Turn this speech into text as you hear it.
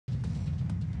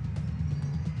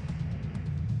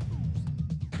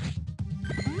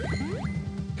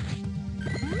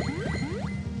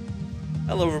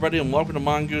Hello everybody and welcome to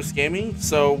Mongoose Gaming.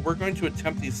 So we're going to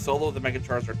attempt the solo of the Mega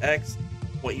Charizard X.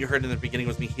 What you heard in the beginning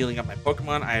was me healing up my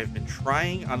Pokemon. I have been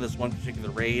trying on this one particular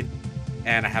raid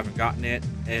and I haven't gotten it.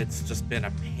 It's just been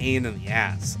a pain in the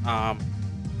ass.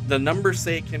 The numbers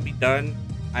say it can be done.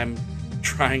 I'm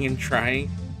trying and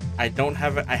trying. I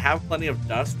have plenty of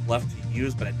dust left to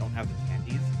use, but I don't have the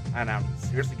candies. And I'm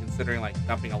seriously considering like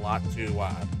dumping a lot to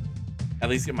at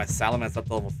least get my Salamence up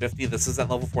to level 50. This is at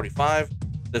level 45.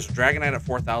 This Dragonite at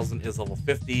 4,000 is level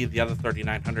 50. The other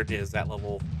 3,900 is at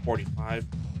level 45.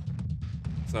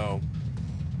 So,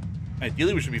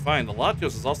 ideally we should be fine. The Latios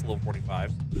is also level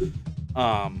 45.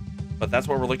 But that's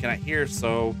what we're looking at here,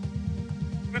 so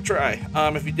I'm gonna try.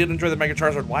 If you did enjoy the Mega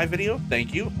Charizard Y video,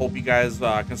 thank you. Hope you guys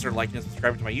consider liking and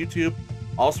subscribing to my YouTube.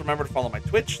 Also remember to follow my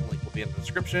Twitch. The link will be in the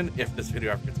description if this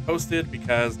video ever gets posted,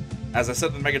 because as I said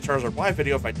in the Mega Charizard Y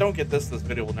video, if I don't get this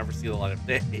video will never see the light of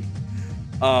day.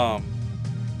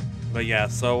 But yeah,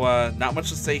 so not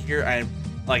much to say here.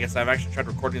 Like I said, I've actually tried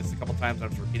recording this a couple times. I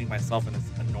was repeating myself and it's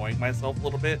annoying myself a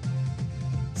little bit.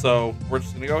 So we're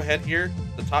just gonna go ahead here.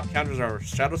 The top counters are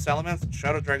Shadow Salamence,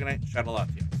 Shadow Dragonite, Shadow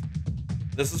Latios.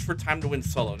 This is for time to win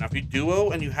solo. Now if you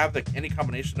duo and you have any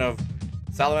combination of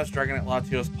Salamence, Dragonite,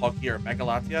 Latios, Palkia, or Mega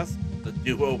Latias, the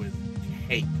duo is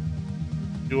cake.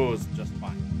 Duo is just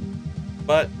fine.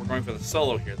 But we're going for the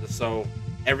solo here. So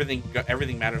everything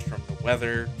matters, from the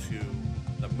weather to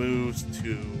the moves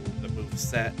to the move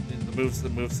set, the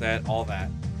move set, all that.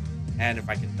 And if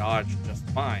I can dodge just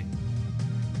fine.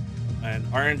 And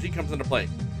RNG comes into play.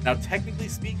 Now, technically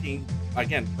speaking,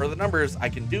 again, per the numbers, I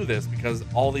can do this because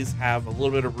all these have a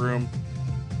little bit of room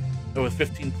with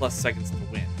 15 plus seconds to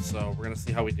win. So we're gonna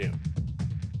see how we do.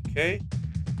 Okay,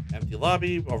 empty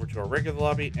lobby, over to our regular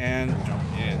lobby, and jump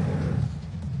in.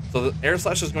 So the Air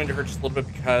Slash is going to hurt just a little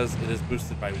bit because it is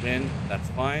boosted by wind. That's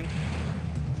fine.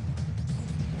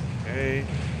 Okay.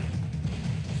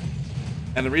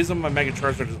 And the reason my Mega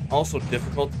Charizard is also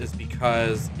difficult is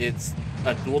because it's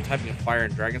a dual typing of Fire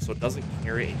and Dragon, so it doesn't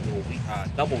carry a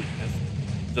double weakness.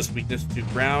 Just weakness to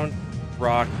Ground,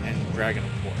 Rock, and Dragon,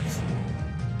 of course.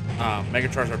 Mega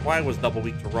Charizard Y was double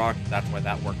weak to Rock, that's why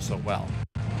that works so well.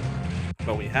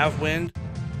 But we have Wind.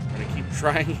 We're gonna keep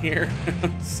trying here,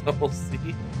 so we'll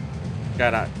see. So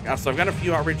I've got a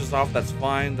few outrages off, that's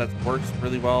fine. That works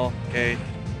really well. Okay.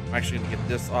 I'm actually going to get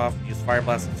this off, use Fire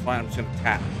Blast, it's fine. I'm just going to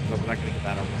tap, so I'm not going to get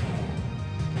that over.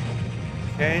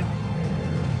 Okay.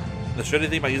 The shitty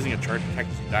thing about using a charge attack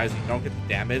is you dies, you don't get the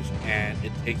damage, and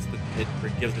it gives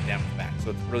the damage back.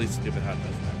 So it's really stupid how it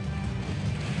does that.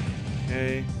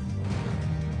 Okay.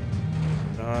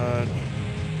 Dodge.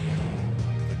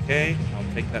 Okay.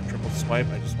 I'll take that triple swipe.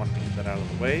 I just wanted to get that out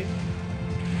of the way.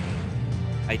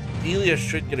 Ideally, I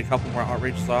should get a couple more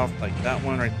outrages off, like that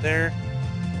one right there.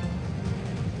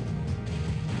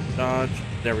 Dodge.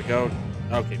 There we go.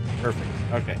 Okay, perfect.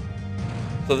 Okay.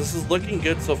 So this is looking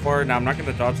good so far. Now I'm not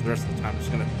going to dodge the rest of the time. I'm just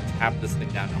going to tap this thing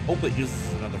down. Now hopefully it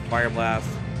uses another Fire Blast.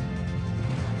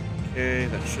 Okay,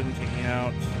 that shouldn't take me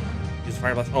out. Use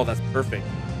Fire Blast. Oh, that's perfect.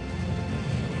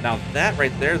 Now that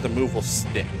right there, the move will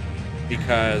stick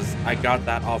because I got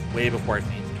that off way before I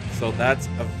fainted. So that's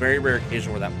a very rare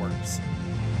occasion where that works.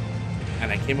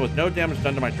 And I came in with no damage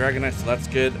done to my Dragonite, so that's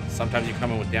good. Sometimes you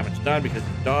come in with damage done because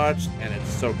you dodged, and it's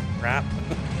so crap.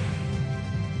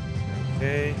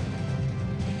 Okay.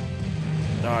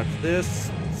 Dodge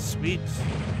this. Sweet.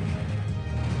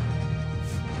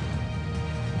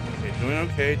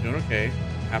 Okay, doing okay.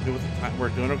 Happy with the time. We're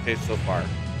doing okay so far.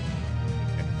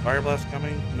 Okay, Fire Blast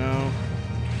coming? No.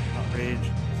 Outrage.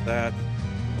 Is that?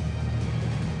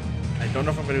 I don't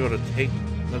know if I'm going to go to take.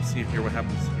 Let's see here what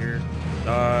happens here.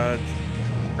 Dodge.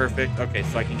 Perfect. Okay,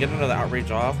 so I can get another outrage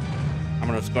off. I'm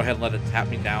gonna just go ahead and let it tap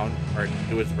me down, or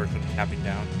do its version of tapping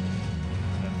down.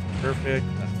 That's perfect.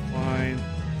 That's fine.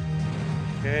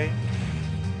 Okay.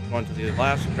 Going to the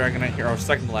last Dragonite here, or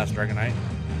second to last Dragonite.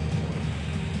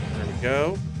 There we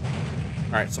go.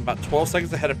 All right, so I'm about 12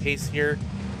 seconds ahead of pace here.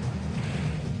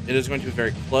 It is going to be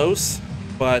very close,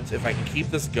 but if I can keep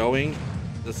this going,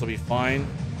 this will be fine.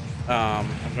 I'm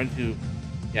going to,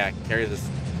 yeah, carry this.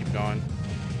 Keep going.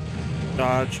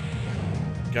 Dodge.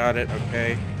 Got it.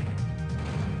 Okay.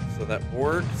 So that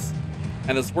works.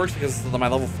 And this works because this is my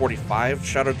level 45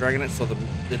 Shadow Dragonite, so the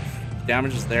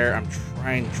damage is there. I'm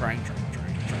trying to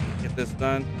get this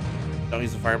done. Don't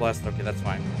use the Fire Blast. Okay, that's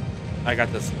fine. I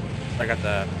got this. I got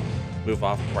the move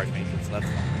off before I fainted, so that's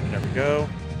fine. There we go.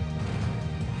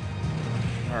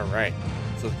 Alright.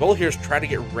 So the goal here is try to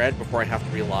get red before I have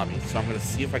to re-lobby. So I'm going to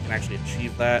see if I can actually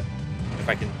achieve that. If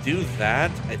I can do that,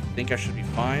 I think I should be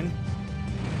fine.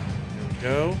 There we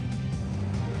go.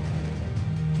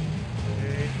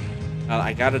 Okay.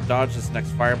 I gotta dodge this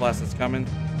next fire blast that's coming.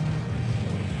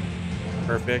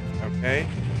 Perfect. Okay.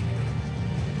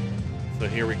 So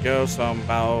here we go. So I'm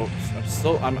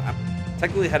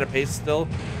technically ahead of pace still.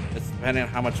 It's depending on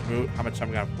how much time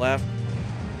we got left.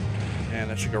 And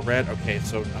that should go red. Okay,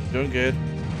 so I'm doing good.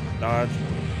 Dodge.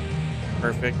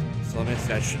 Perfect. So let me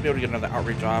see. I should be able to get another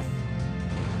outreach off.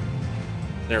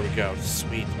 There we go.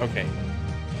 Sweet. Okay.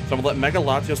 So I'm gonna let Mega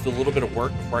Latios do a little bit of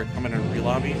work before I come in and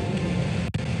relobby.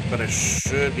 But I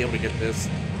should be able to get this.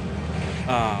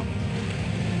 Yeah,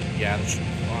 that should be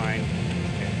fine.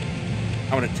 Okay.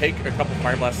 I'm gonna take a couple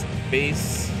fire blasts to the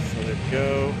face. So there we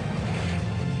go.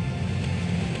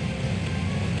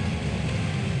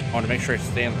 I want to make sure I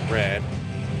stay in the red.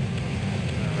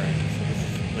 Alright, so this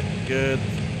is looking good.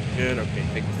 This is looking good. Okay,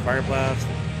 take this fire blast.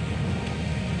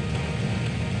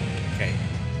 Okay.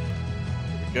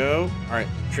 Here we go. Alright,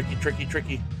 tricky, tricky,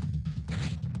 tricky.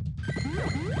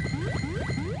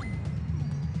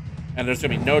 And there's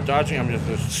gonna be no dodging. I'm just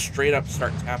gonna straight up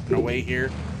start tapping away here.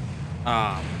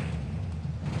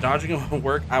 Dodging will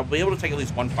work. I'll be able to take at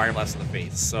least one fire blast to the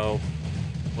face, so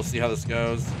we'll see how this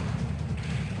goes.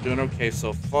 Doing okay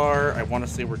so far. I want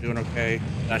to say we're doing okay.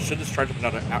 And I should just charge up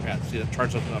another see that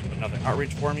charge up another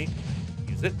outreach for me.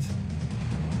 Use it.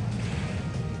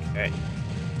 Okay.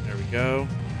 There we go.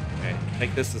 Okay.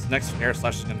 Take this. This next air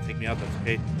slash is gonna take me out. That's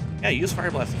okay. Yeah, use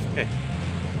fire blast. It's okay.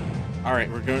 All right,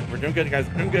 we're doing good, guys.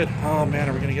 We're doing good. Oh man,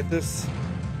 are we gonna get this?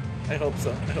 I hope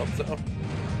so. I hope so.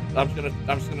 I'm just gonna tap.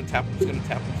 I'm just gonna tap. I'm just gonna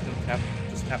tap.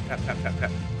 Just tap, tap, tap, tap,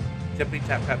 tap. Tippity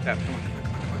tap, tap, tap. Come on, come on,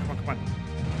 come on, come on, come on.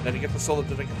 Did I get the solo?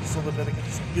 Did I get the solo? Did I get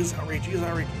the solo? Use outreach. Use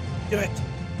outreach. Do it.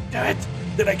 Do it.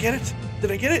 Did I get it?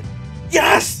 Did I get it?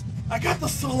 Yes! I got the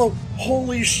solo.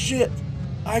 Holy shit!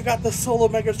 I got the solo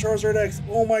Mega Charizard X.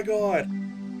 Oh my god.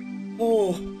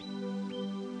 Oh.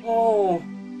 Oh.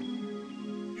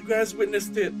 You guys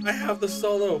witnessed it. I have the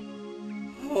solo.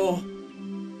 Oh.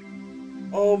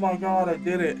 Oh my god, I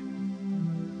did it.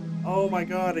 Oh my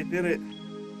god, I did it.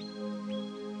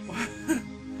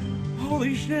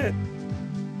 Holy shit.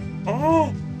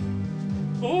 Oh.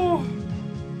 Oh.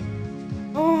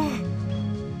 Oh.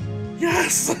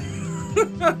 Yes.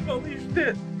 Holy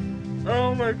shit.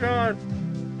 Oh my god.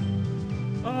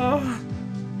 Oh.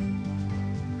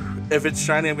 If it's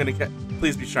shiny, I'm gonna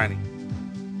please be shiny.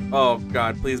 Oh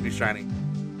god, please be shiny.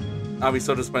 I'll be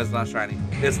so disappointed it's not shiny.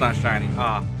 It's not shiny.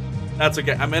 Ah. That's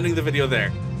okay. I'm ending the video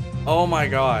there. Oh my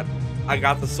god. I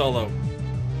got the solo.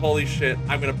 Holy shit.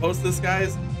 I'm gonna post this,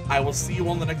 guys. I will see you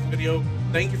on the next video.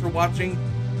 Thank you for watching.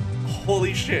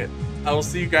 Holy shit. I will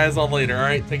see you guys all later.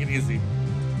 Alright, take it easy.